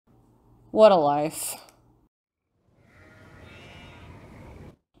What a life.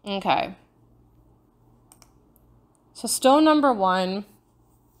 Okay. So stone number 1,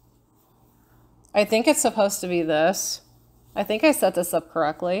 I think it's supposed to be this. I think I set this up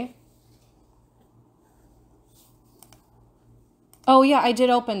correctly. Oh yeah, I did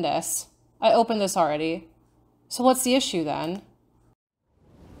open this. I opened this already. So what's the issue then?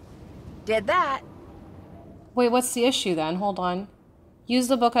 Did that. Wait, what's the issue then? Hold on. Use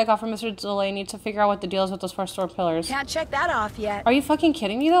the book I got from Mr. Delaney to figure out what the deal is with those 4 store pillars. Can't check that off yet. Are you fucking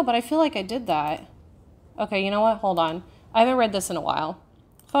kidding me though? But I feel like I did that. Okay, you know what? Hold on. I haven't read this in a while.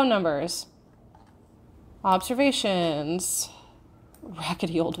 Phone numbers. Observations.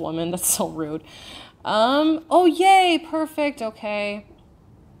 Raggedy old woman. That's so rude. Oh yay! Perfect. Okay.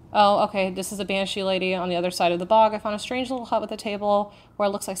 Oh, okay. This is a banshee lady on the other side of the bog. I found a strange little hut with a table where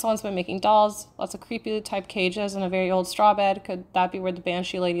it looks like someone's been making dolls. Lots of creepy type cages and a very old straw bed. Could that be where the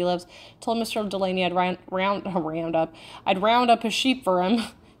banshee lady lives? Told Mr. Delaney I'd round up a sheep for him.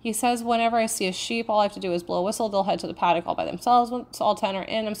 He says whenever I see a sheep, all I have to do is blow a whistle. They'll head to the paddock all by themselves. Once all 10 are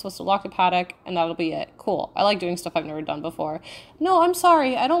in, I'm supposed to lock the paddock, and that'll be it. Cool. I like doing stuff I've never done before. No, I'm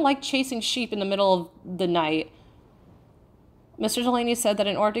sorry. I don't like chasing sheep in the middle of the night. Mr. Delaney said that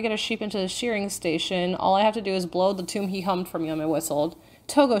in order to get a sheep into the shearing station, all I have to do is blow the tune he hummed for me on my whistled.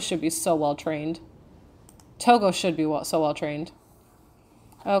 Togo should be so well trained. Togo should be so well trained.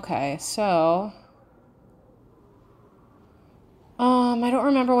 Okay, so... I don't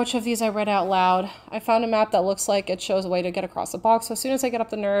remember which of these I read out loud. I found a map that looks like it shows a way to get across the box, so as soon as I get up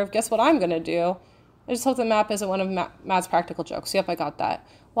the nerve, guess what I'm gonna do? I just hope the map isn't one of Matt's practical jokes. Yep, I got that.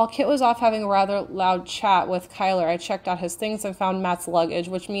 While Kit was off having a rather loud chat with Kyler, I checked out his things and found Matt's luggage,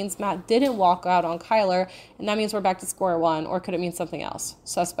 which means Matt didn't walk out on Kyler, and that means we're back to square one, or could it mean something else?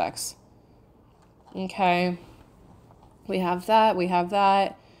 Suspects. Okay. We have that, we have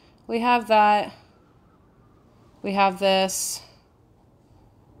that, we have that. We have this.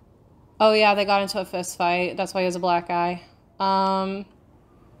 Oh yeah, they got into a fist fight. That's why he has a black eye.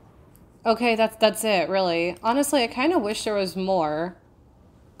 Okay, that's it, really. Honestly, I kind of wish there was more.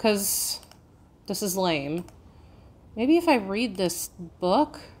 Because this is lame. Maybe if I read this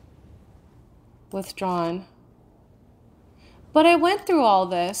book? Withdrawn. But I went through all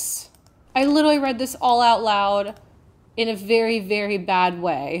this. I literally read this all out loud in a very, very bad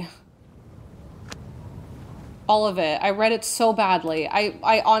way. All of it. I read it so badly.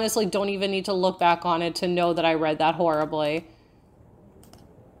 I honestly don't even need to look back on it to know that I read that horribly.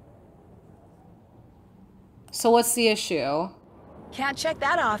 So what's the issue? Can't check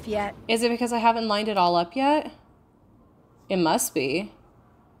that off yet. Is it because I haven't lined it all up yet? It must be.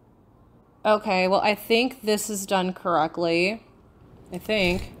 Okay, well, I think this is done correctly. I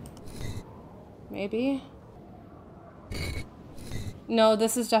think. Maybe? No,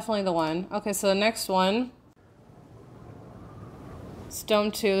 this is definitely the one. Okay, so the next one.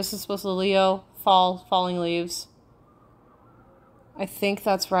 Stone 2. This is supposed to Leo. Falling leaves. I think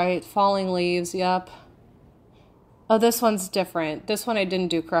that's right. Falling leaves, yep. Oh, this one's different. This one I didn't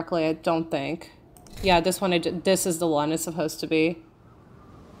do correctly, I don't think. Yeah, this one I did. This is the one it's supposed to be.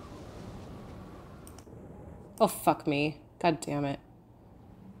 Oh, fuck me. God damn it.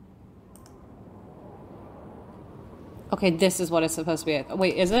 Okay, this is what it's supposed to be.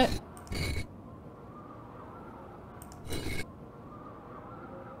 Wait, is it?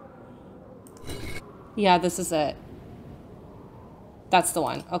 Yeah, this is it. That's the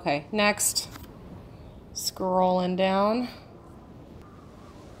one. Okay, next. Scrolling down.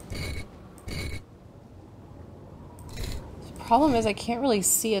 The problem is I can't really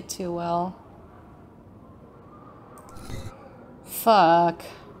see it too well. Fuck.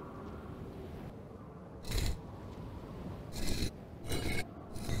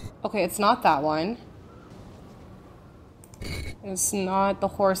 Okay, it's not that one. It's not the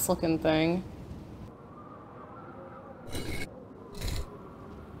horse-looking thing.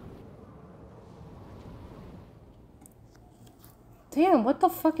 Damn, what the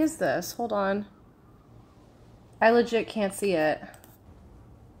fuck is this? Hold on. I legit can't see it.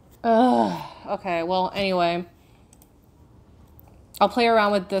 Ugh. Okay, well, anyway. I'll play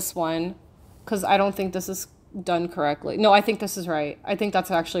around with this one, because I don't think this is done correctly. No, I think this is right. I think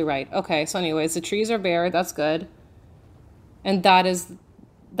that's actually right. Okay, so anyways, the trees are bare. That's good. And that is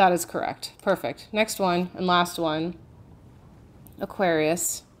correct. Perfect. Next one and last one.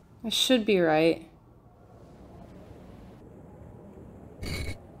 Aquarius. I should be right.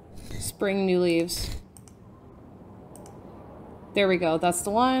 Spring, new leaves. There we go. That's the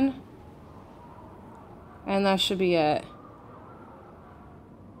one. And that should be it.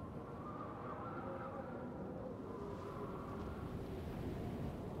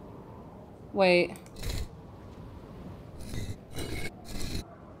 Wait.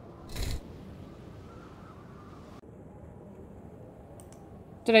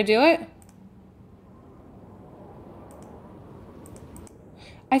 Did I do it?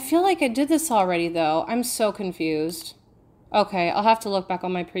 I feel like I did this already, though. I'm so confused. Okay, I'll have to look back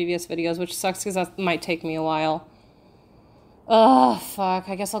on my previous videos, which sucks because that might take me a while. Oh, fuck.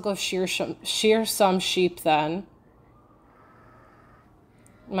 I guess I'll go shear some sheep then.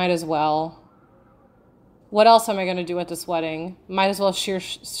 Might as well. What else am I going to do at this wedding? Might as well shear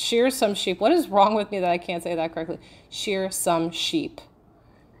some sheep. What is wrong with me that I can't say that correctly? Shear some sheep.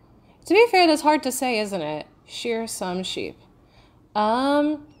 To be fair, that's hard to say, isn't it? Shear some sheep.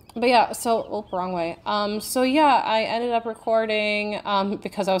 But yeah, so, oh, wrong way. So yeah, I ended up recording,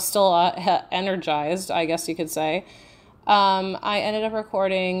 because I was still, energized, I guess you could say. I ended up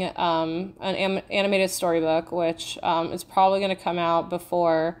recording, an animated storybook, which, is probably going to come out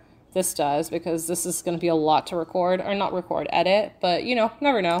before this does, because this is going to be a lot to record, or not record, edit, but, you know,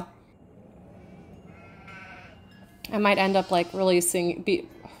 never know. I might end up, like, releasing,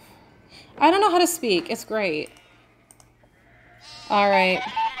 I don't know how to speak. It's great. All right.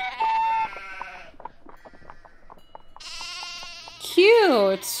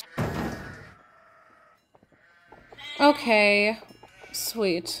 Cute. Okay.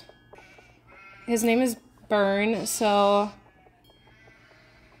 Sweet. His name is Burn, so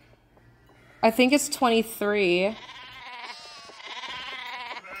I think it's 23.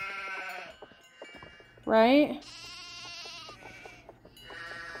 Right?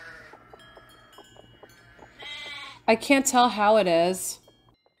 I can't tell how it is.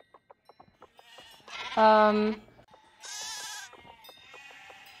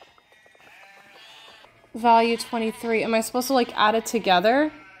 Value 23. Am I supposed to, like, add it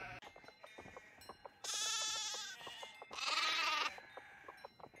together?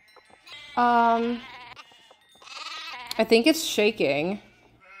 I think it's shaking.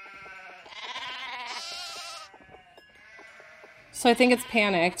 So I think it's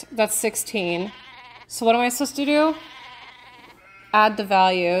panicked. That's 16. So what am I supposed to do? Add the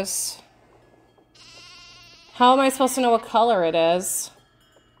values. How am I supposed to know what color it is?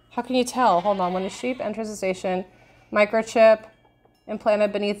 How can you tell? Hold on. When a sheep enters the station, microchip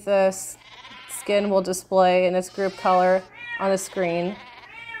implanted beneath the skin will display in its group color on the screen.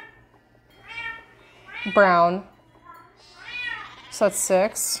 Brown. So that's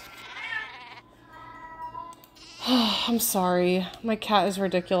 6. I'm sorry. My cat is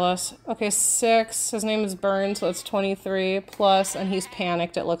ridiculous. Okay, 6. His name is Burn, so it's 23 plus, and he's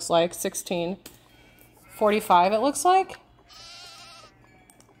panicked, it looks like. 16. 45, it looks like?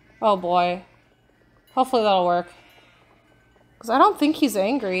 Oh boy. Hopefully that'll work. Because I don't think he's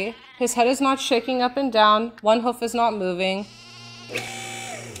angry. His head is not shaking up and down. One hoof is not moving.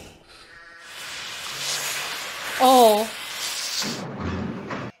 Oh.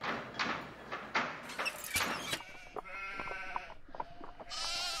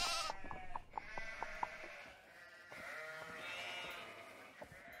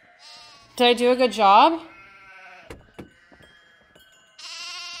 Did I do a good job?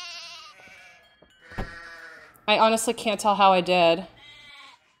 I honestly can't tell how I did.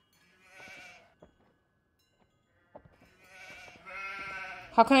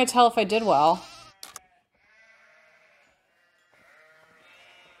 How can I tell if I did well?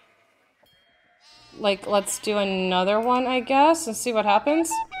 Like, let's do another one, I guess, and see what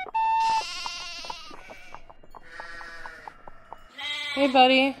happens. Hey,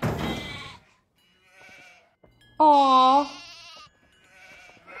 buddy. Aww.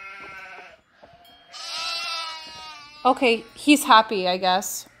 Okay, he's happy, I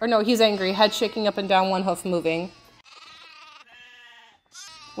guess. Or no, he's angry. Head shaking up and down, one hoof moving.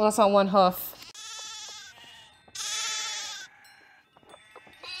 Well, that's not one hoof.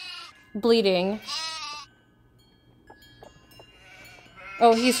 Bleeding.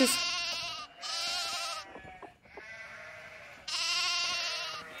 Oh, he's just...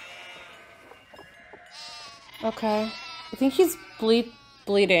 Okay. I think he's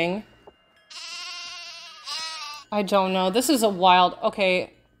bleeding. I don't know. This is a wild...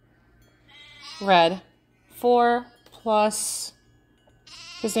 Okay. Red. 4 plus...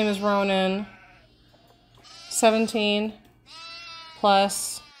 His name is Ronan. 17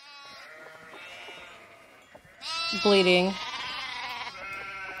 plus... Bleeding.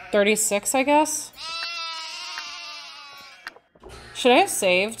 36, I guess? Should I have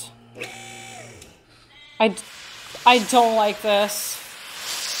saved? I don't like this.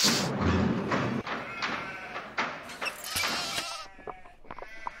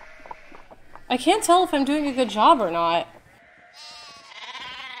 I can't tell if I'm doing a good job or not.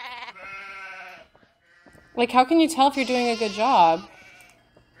 Like, how can you tell if you're doing a good job?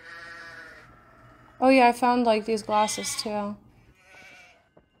 Oh yeah, I found, like, these glasses, too.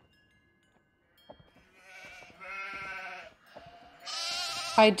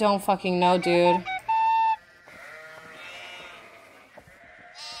 I don't fucking know, dude.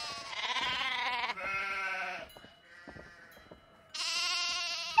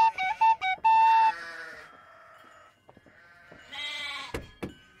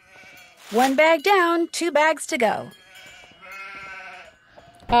 One bag down, 2 bags to go.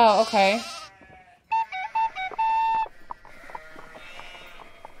 Oh, okay.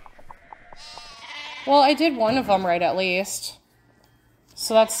 Well, I did one of them right, at least.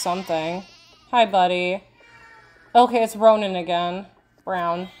 So that's something. Hi, buddy. Okay, it's Ronan again.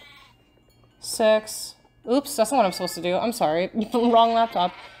 Brown. 6. Oops, that's not what I'm supposed to do. I'm sorry. Wrong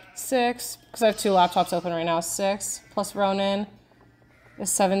laptop. 6, because I have 2 laptops open right now. 6 plus Ronan is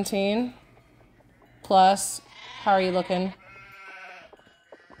 17. Plus, how are you looking?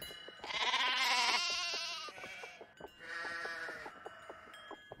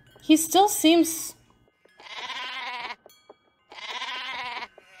 He still seems...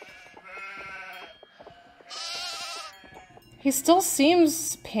 He still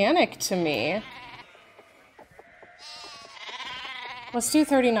seems panicked to me. Let's do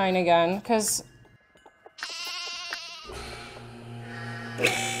 39 again, because...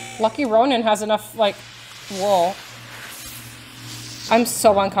 Lucky Ronan has enough, like, wool. I'm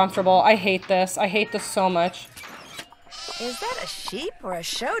so uncomfortable. I hate this. I hate this so much. Is that a sheep or a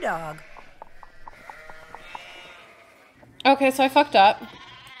show dog? Okay, so I fucked up.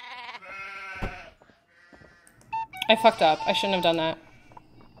 I shouldn't have done that.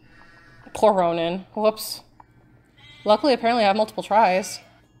 Poor Ronan. Whoops. Luckily, apparently I have multiple tries.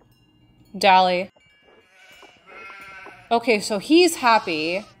 Dally. Okay, so he's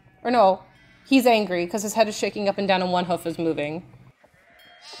happy. Or no, he's angry because his head is shaking up and down and one hoof is moving.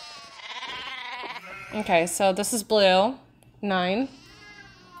 Okay, so this is blue. 9.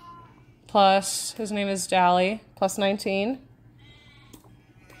 Plus, his name is Dally. Plus 19.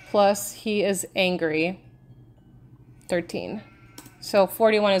 Plus, he is angry. 13. So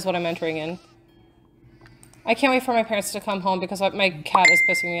 41 is what I'm entering in. I can't wait for my parents to come home because my cat is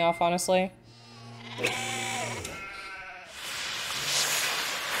pissing me off, honestly.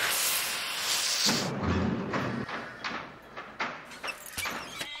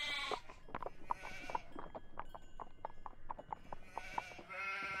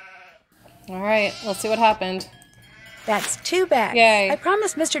 Alright, let's see what happened. That's 2 bags. Yay. I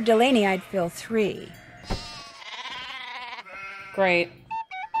promised Mr. Delaney I'd fill 3. Great.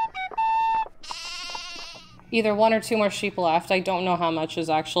 Either 1 or 2 more sheep left. I don't know how much is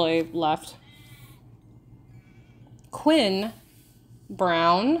actually left. Quinn,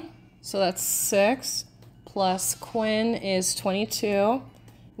 brown. So that's 6. Plus Quinn is 22.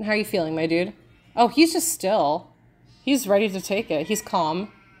 And how are you feeling, my dude? Oh, he's just still. He's ready to take it. He's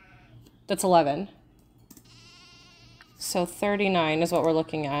calm. That's 11. So 39 is what we're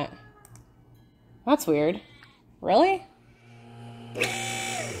looking at. That's weird. Really? I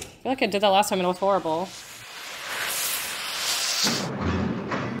feel like I did that last time and it was horrible.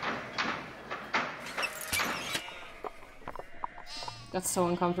 That's so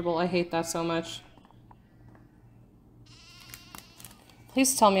uncomfortable. I hate that so much.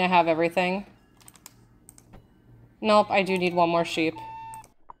 Please tell me I have everything. Nope, I do need 1 more sheep.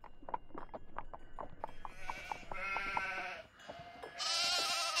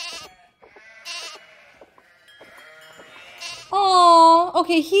 Oh,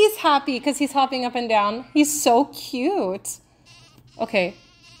 okay, he's happy because he's hopping up and down. He's so cute. Okay,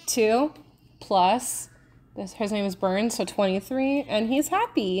 2 plus, his name is Burns, so 23, and he's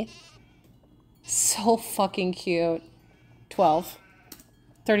happy. So fucking cute. 12.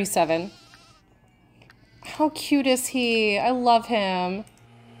 37. How cute is he? I love him.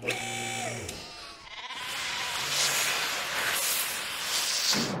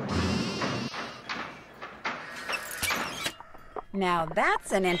 Now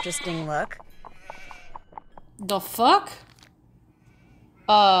that's an interesting look. The fuck?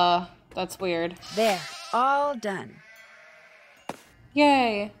 That's weird. There, all done.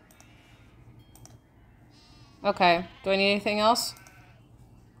 Yay. Okay, do I need anything else?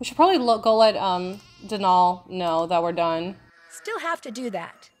 We should probably go let, Denal know that we're done. Still have to do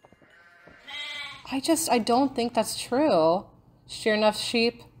that. I don't think that's true. Shear enough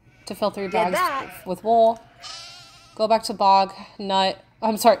sheep to fill 3 bags with wool. Go back to bog hut,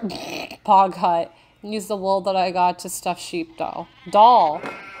 and use the wool that I got to stuff sheep doll.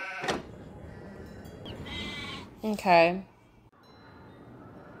 Okay.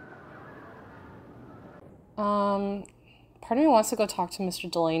 Part of me wants to go talk to Mr.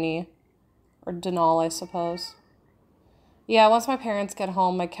 Delaney. Or Denal, I suppose. Yeah, once my parents get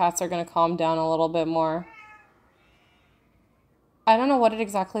home, my cats are gonna calm down a little bit more. I don't know what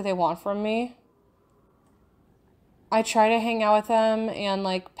exactly they want from me. I try to hang out with them and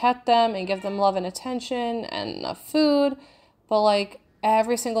like pet them and give them love and attention and enough food, but like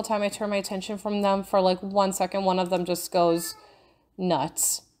every single time I turn my attention from them for like 1 second, one of them just goes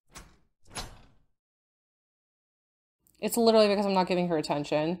nuts. It's literally because I'm not giving her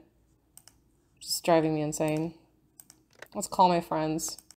attention. It's driving me insane. Let's call my friends.